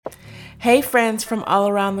Hey friends from all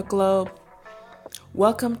around the globe.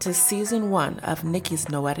 Welcome to Season 1 of Nikki's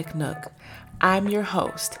Noetic Nook. I'm your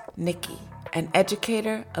host, Nikki, an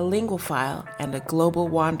educator, a linguophile, and a global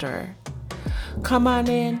wanderer. Come on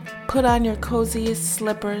in, put on your coziest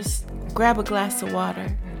slippers, grab a glass of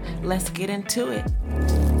water. Let's get into it.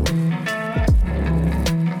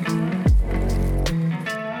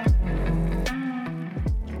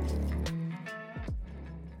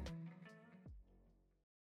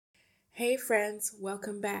 Hey friends,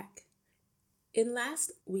 welcome back. In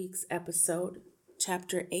last week's episode,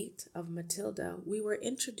 Chapter 8 of Matilda, we were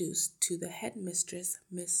introduced to the headmistress,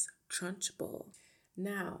 Miss Trunchbull.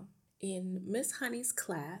 Now, in Miss Honey's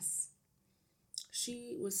class,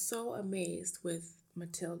 she was so amazed with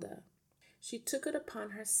Matilda. She took it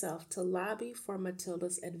upon herself to lobby for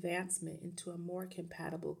Matilda's advancement into a more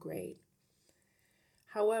compatible grade.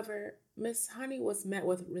 However, Miss Honey was met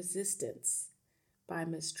with resistance by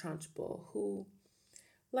Miss Trunchbull, who,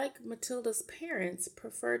 like Matilda's parents,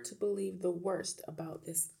 preferred to believe the worst about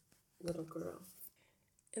this little girl.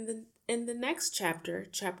 In the next chapter,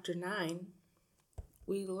 Chapter 9,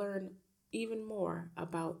 we learn even more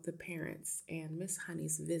about the parents and Miss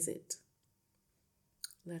Honey's visit.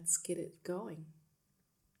 Let's get it going.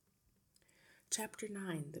 Chapter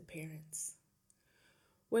 9, The Parents.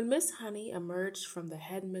 When Miss Honey emerged from the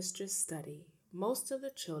headmistress' study, most of the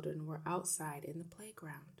children were outside in the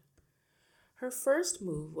playground. Her first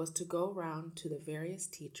move was to go round to the various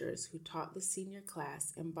teachers who taught the senior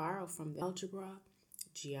class and borrow from them algebra,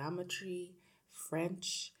 geometry,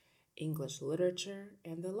 French, English literature,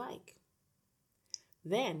 and the like.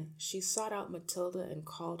 Then she sought out Matilda and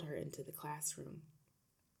called her into the classroom.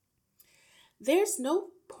 "There's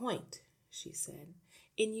no point," she said,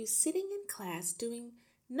 "in you sitting in class doing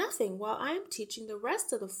nothing while I am teaching the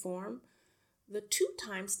rest of the form the 2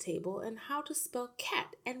 times table and how to spell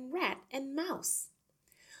cat and rat and mouse.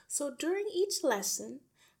 So during each lesson,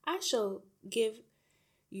 I shall give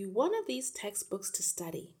you one of these textbooks to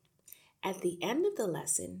study. At the end of the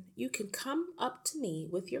lesson, you can come up to me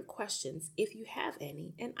with your questions if you have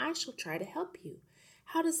any, and I shall try to help you.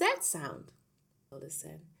 How does that sound?" Matilda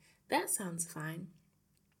said. "That sounds fine."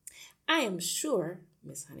 "I am sure,"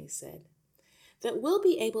 Miss Honey said, "that we'll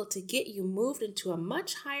be able to get you moved into a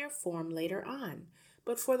much higher form later on,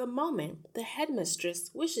 but for the moment, the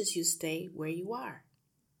headmistress wishes you stay where you are."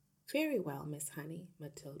 "Very well, Miss Honey,"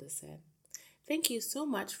 Matilda said. "Thank you so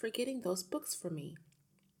much for getting those books for me."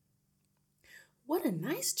 "What a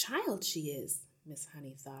nice child she is," Miss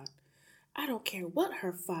Honey thought. "I don't care what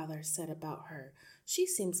her father said about her. She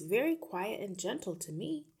seems very quiet and gentle to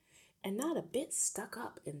me, and not a bit stuck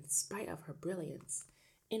up in spite of her brilliance.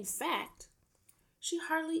 In fact, she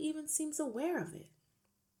hardly even seems aware of it."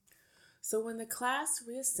 So when the class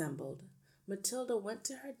reassembled, Matilda went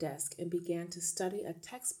to her desk and began to study a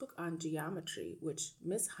textbook on geometry which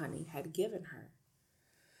Miss Honey had given her.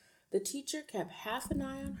 The teacher kept half an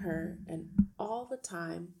eye on her, and all the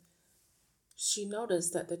time she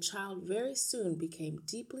noticed that the child very soon became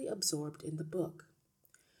deeply absorbed in the book.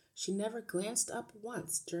 She never glanced up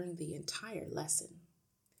once during the entire lesson.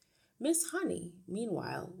 Miss Honey,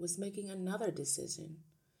 meanwhile, was making another decision.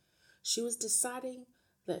 She was deciding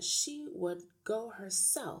that she would go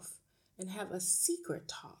herself and have a secret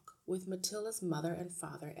talk with Matilda's mother and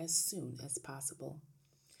father as soon as possible.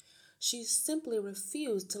 She simply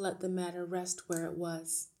refused to let the matter rest where it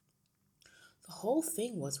was. The whole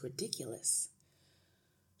thing was ridiculous.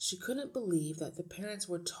 She couldn't believe that the parents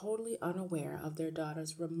were totally unaware of their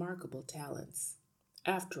daughter's remarkable talents.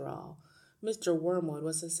 After all, Mr. Wormwood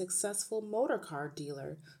was a successful motor car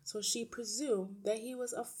dealer, so she presumed that he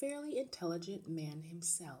was a fairly intelligent man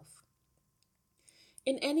himself.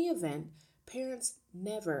 In any event, parents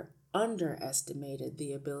never underestimated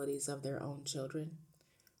the abilities of their own children.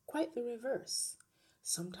 Quite the reverse.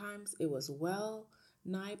 Sometimes it was well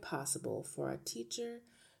nigh possible for a teacher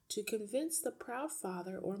to convince the proud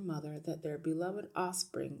father or mother that their beloved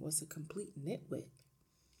offspring was a complete nitwit.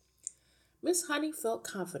 Miss Honey felt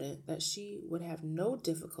confident that she would have no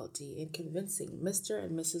difficulty in convincing Mr.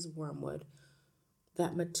 and Mrs. Wormwood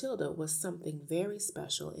that Matilda was something very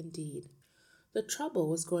special indeed. The trouble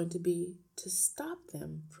was going to be to stop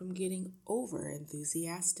them from getting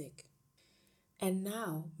over-enthusiastic. And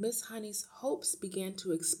now Miss Honey's hopes began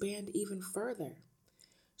to expand even further.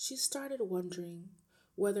 She started wondering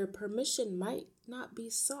whether permission might not be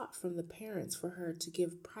sought from the parents for her to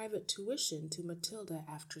give private tuition to Matilda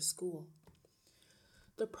after school.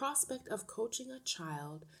 The prospect of coaching a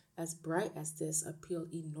child as bright as this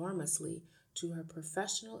appealed enormously to her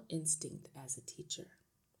professional instinct as a teacher.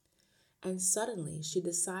 And suddenly she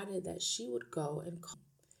decided that she would go and call.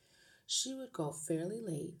 She would go fairly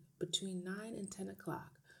late, between 9 and 10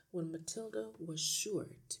 o'clock, when Matilda was sure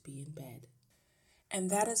to be in bed. And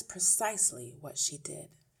that is precisely what she did.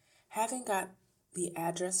 Having got the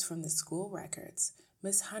address from the school records,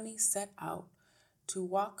 Miss Honey set out to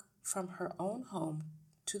walk from her own home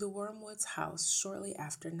to the Wormwoods' house shortly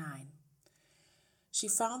after 9. She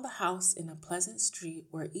found the house in a pleasant street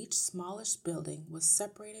where each smallish building was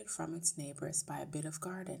separated from its neighbors by a bit of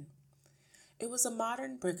garden. It was a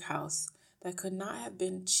modern brick house that could not have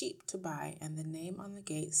been cheap to buy, and the name on the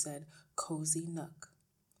gate said Cozy Nook.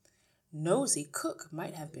 Nosy Cook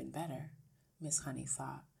might have been better, Miss Honey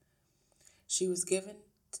thought. She was given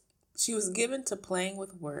to playing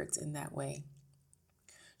with words in that way.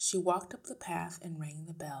 She walked up the path and rang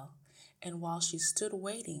the bell, and while she stood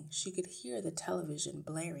waiting, she could hear the television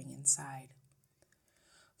blaring inside.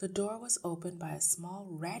 The door was opened by a small,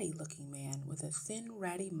 ratty-looking man with a thin,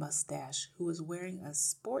 ratty mustache who was wearing a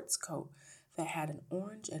sports coat that had an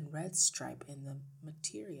orange and red stripe in the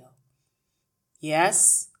material.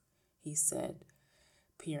 "Yes," he said,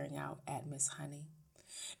 peering out at Miss Honey.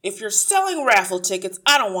 "If you're selling raffle tickets,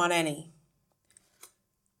 I don't want any."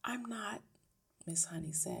 "I'm not," Miss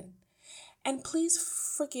Honey said. "And please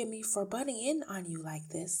forgive me for butting in on you like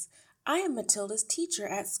this. I am Matilda's teacher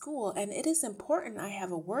at school, and it is important I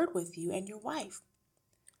have a word with you and your wife."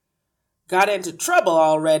 "Got into trouble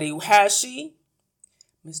already, has she?"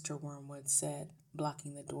 Mr. Wormwood said,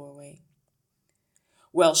 blocking the doorway.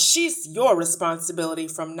 "Well, she's your responsibility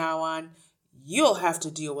from now on. You'll have to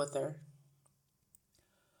deal with her."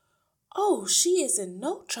 "Oh, she is in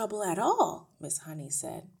no trouble at all," Miss Honey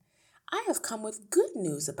said. "I have come with good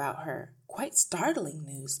news about her. Quite startling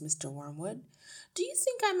news, Mr. Wormwood. Do you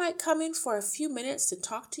think I might come in for a few minutes to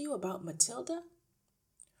talk to you about Matilda?"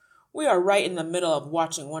 "We are right in the middle of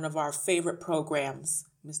watching one of our favorite programs,"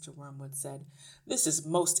 Mr. Wormwood said. "This is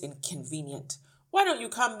most inconvenient. Why don't you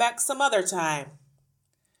come back some other time?"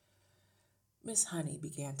 Miss Honey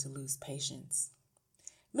began to lose patience.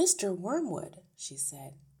 "Mr. Wormwood," she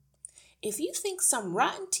said, "if you think some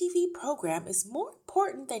rotten TV program is more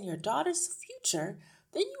important than your daughter's future,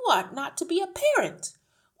 then you ought not to be a parent.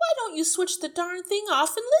 Why don't you switch the darn thing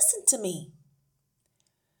off and listen to me?"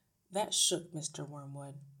 That shook Mr.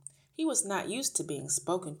 Wormwood. He was not used to being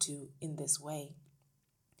spoken to in this way.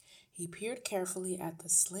 He peered carefully at the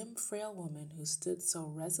slim, frail woman who stood so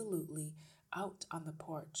resolutely out on the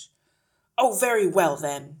porch. "Oh, very well,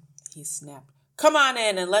 then," he snapped. "Come on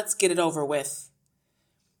in and let's get it over with."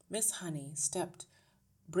 Miss Honey stepped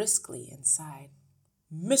briskly inside.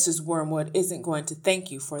 "Mrs. Wormwood isn't going to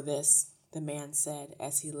thank you for this," the man said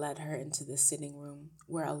as he led her into the sitting room,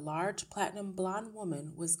 where a large platinum blonde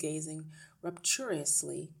woman was gazing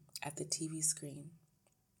rapturously at the TV screen.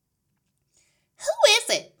 "Who is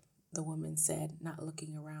it?" the woman said, not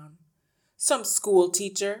looking around. "Some school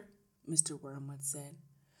teacher," Mr. Wormwood said.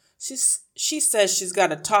 She says she's got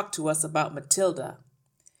to talk to us about Matilda."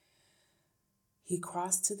 He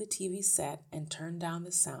crossed to the TV set and turned down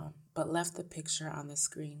the sound, but left the picture on the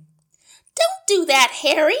screen. "Don't do that,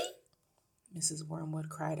 Harry!" Mrs. Wormwood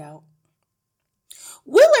cried out.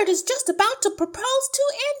 "Willard is just about to propose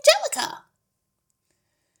to Angelica."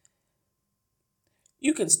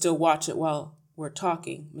 "You can still watch it while we're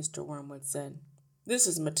talking," Mr. Wormwood said. "This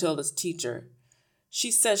is Matilda's teacher.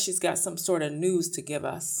 She says she's got some sort of news to give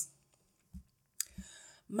us."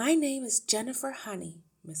 "My name is Jennifer Honey,"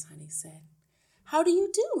 Miss Honey said. "How do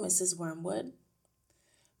you do, Mrs. Wormwood?"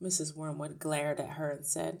 Mrs. Wormwood glared at her and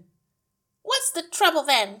said, "What's the trouble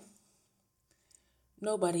then?"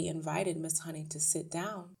 Nobody invited Miss Honey to sit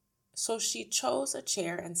down, so she chose a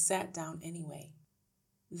chair and sat down anyway.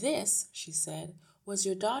 "This," she said, "was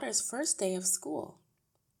your daughter's first day of school."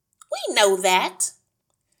 "We know that,"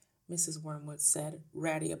 Mrs. Wormwood said,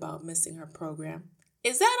 ratty about missing her program.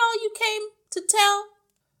 "Is that all you came to tell?"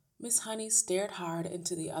 Miss Honey stared hard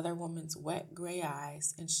into the other woman's wet gray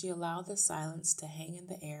eyes, and she allowed the silence to hang in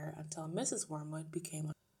the air until Mrs. Wormwood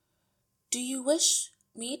became. "Do you wish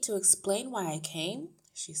me to explain why I came?"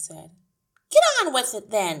 she said. "Get on with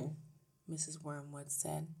it, then," Mrs. Wormwood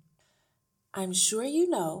said. "I'm sure you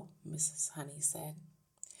know," Mrs. Honey said,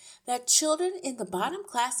 "that children in the bottom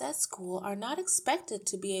class at school are not expected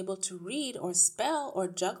to be able to read or spell or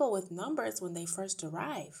juggle with numbers when they first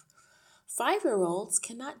arrive. 5-year-olds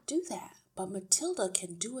cannot do that, but Matilda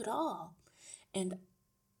can do it all. And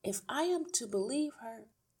if I am to believe her—"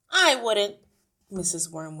 "I wouldn't," Mrs.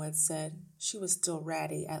 Wormwood said. She was still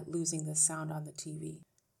ratty at losing the sound on the TV.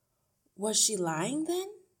 "Was she lying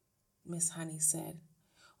then?" Miss Honey said.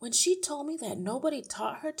 "When she told me that nobody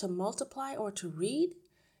taught her to multiply or to read?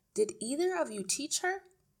 Did either of you teach her?"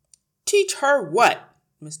 "Teach her what?"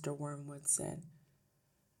 Mr. Wormwood said.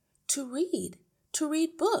 To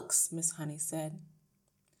read books, Miss Honey said.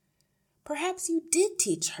 Perhaps you did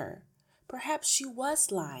teach her. Perhaps she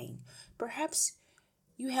was lying. Perhaps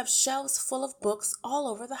you have shelves full of books all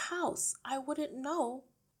over the house. I wouldn't know.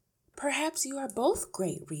 Perhaps you are both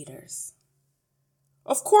great readers.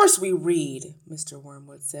 Of course we read, Mr.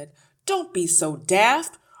 Wormwood said. Don't be so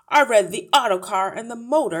daft. I read The Autocar and the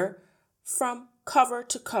Motor from cover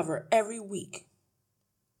to cover every week.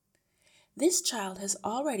 This child has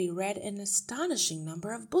already read an astonishing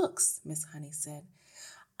number of books, Miss Honey said.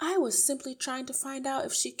 I was simply trying to find out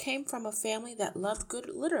if she came from a family that loved good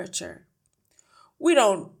literature. We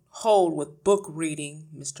don't hold with book reading,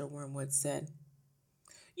 Mr. Wormwood said.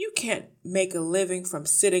 You can't make a living from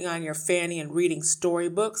sitting on your fanny and reading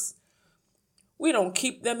storybooks. We don't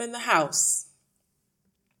keep them in the house.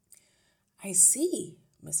 I see,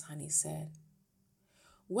 Miss Honey said.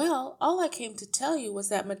 Well, all I came to tell you was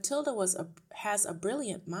that Matilda has a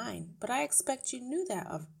brilliant mind, but I expect you knew that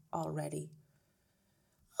already.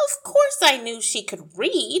 Of course I knew she could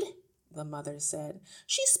read, the mother said.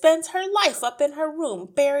 She spends her life up in her room,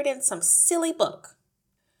 buried in some silly book.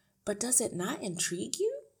 But does it not intrigue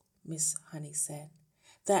you, Miss Honey said,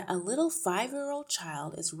 that a little 5-year-old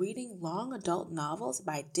child is reading long adult novels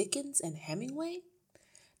by Dickens and Hemingway?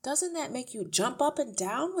 Doesn't that make you jump up and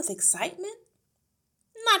down with excitement?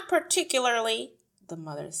 Not particularly, the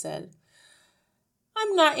mother said.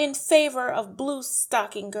 I'm not in favor of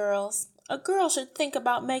blue-stocking girls. A girl should think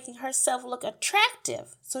about making herself look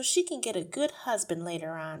attractive so she can get a good husband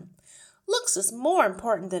later on. Looks is more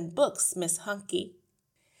important than books, Miss Hunky.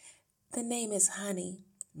 The name is Honey,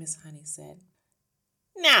 Miss Honey said.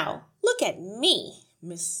 Now, look at me,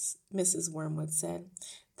 Mrs. Wormwood said.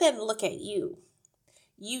 Then look at you.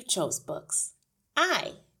 You chose books.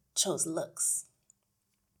 I chose looks.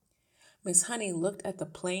 Miss Honey looked at the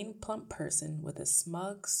plain, plump person with a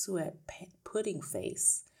smug suet pudding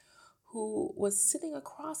face who was sitting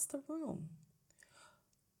across the room.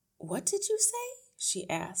 What did you say? She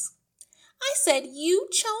asked. I said you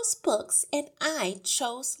chose books and I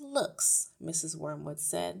chose looks, Mrs. Wormwood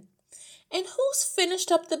said. And who's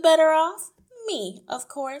finished up the better off? Me, of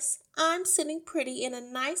course. I'm sitting pretty in a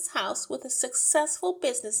nice house with a successful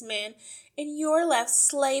businessman, and you're left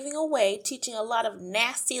slaving away teaching a lot of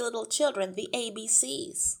nasty little children the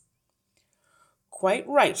ABCs. Quite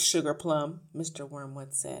right, Sugar Plum, Mr.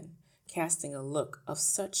 Wormwood said, casting a look of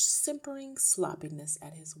such simpering sloppiness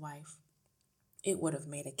at his wife. It would have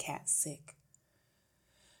made a cat sick.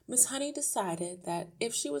 Miss Honey decided that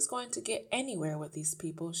if she was going to get anywhere with these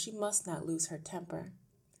people, she must not lose her temper.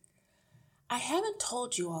 I haven't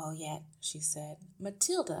told you all yet, she said.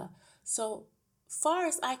 Matilda, so far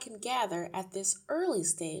as I can gather at this early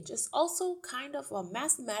stage, is also kind of a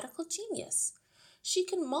mathematical genius. She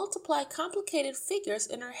can multiply complicated figures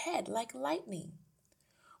in her head like lightning.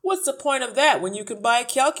 What's the point of that when you can buy a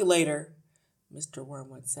calculator? Mr.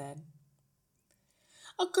 Wormwood said.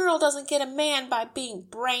 A girl doesn't get a man by being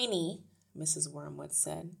brainy, Mrs. Wormwood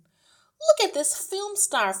said. Look at this film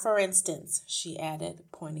star, for instance, she added,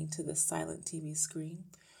 pointing to the silent TV screen,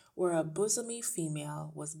 where a bosomy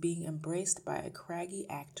female was being embraced by a craggy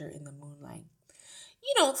actor in the moonlight.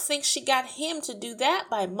 You don't think she got him to do that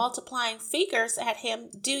by multiplying figures at him,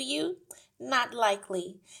 do you? Not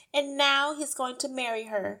likely. And now he's going to marry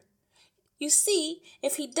her. You see,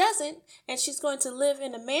 if he doesn't, and she's going to live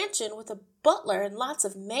in a mansion with a butler and lots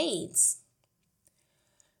of maids.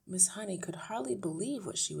 Miss Honey could hardly believe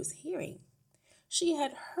what she was hearing. She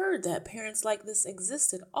had heard that parents like this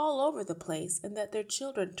existed all over the place and that their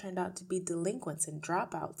children turned out to be delinquents and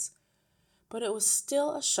dropouts. But it was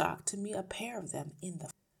still a shock to meet a pair of them in the...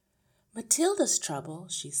 Matilda's trouble,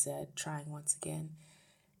 she said, trying once again,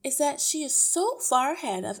 is that she is so far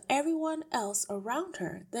ahead of everyone else around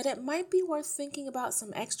her that it might be worth thinking about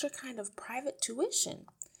some extra kind of private tuition.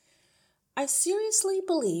 I seriously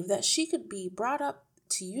believe that she could be brought up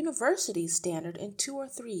to university standard in 2 or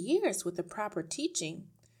 3 years with the proper teaching.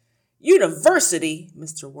 University,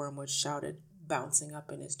 Mr. Wormwood shouted, bouncing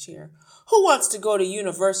up in his chair. Who wants to go to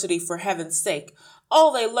university, for heaven's sake?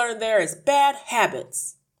 All they learn there is bad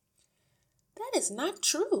habits. That is not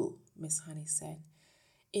true, Miss Honey said.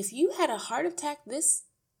 If you had a heart attack this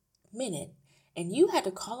minute and you had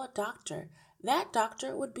to call a doctor, that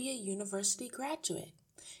doctor would be a university graduate.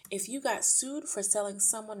 If you got sued for selling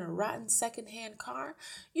someone a rotten second-hand car,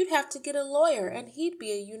 you'd have to get a lawyer and he'd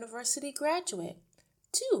be a university graduate.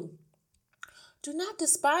 2. Do not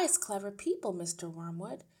despise clever people, Mr.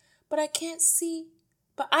 Wormwood, but I can see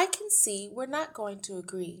we're not going to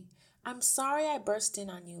agree. I'm sorry I burst in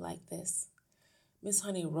on you like this. Miss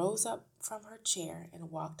Honey rose up from her chair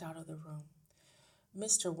and walked out of the room.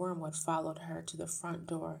 Mr. Wormwood followed her to the front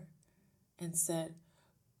door and said,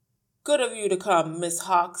 "Good of you to come, Miss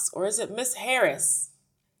Hawks, or is it Miss Harris?"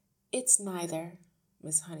 "It's neither,"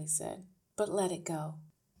 Miss Honey said, "but let it go."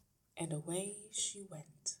 And away she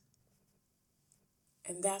went.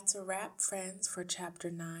 And that's a wrap, friends, for Chapter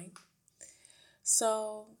 9.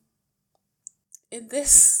 So, in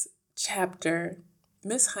this chapter,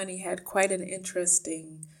 Miss Honey had quite an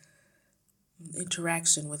interesting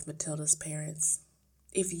interaction with Matilda's parents.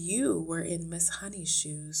 If you were in Miss Honey's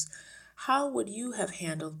shoes, how would you have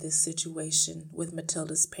handled this situation with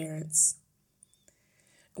Matilda's parents?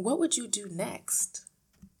 What would you do next?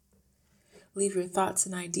 Leave your thoughts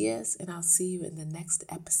and ideas, and I'll see you in the next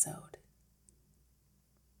episode.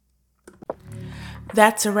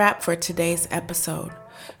 That's a wrap for today's episode.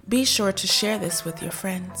 Be sure to share this with your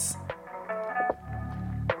friends.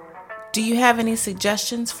 Do you have any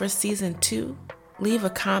suggestions for Season 2? Leave a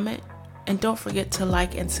comment, and don't forget to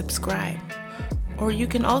like and subscribe. Or you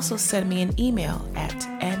can also send me an email at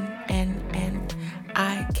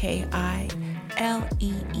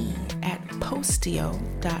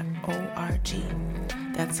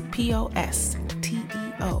nnnikillee@posteo.org. That's posteo.org.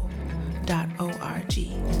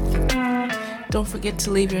 Don't forget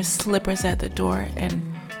to leave your slippers at the door,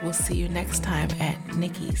 and we'll see you next time at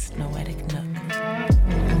Nikki's Noetic Nook.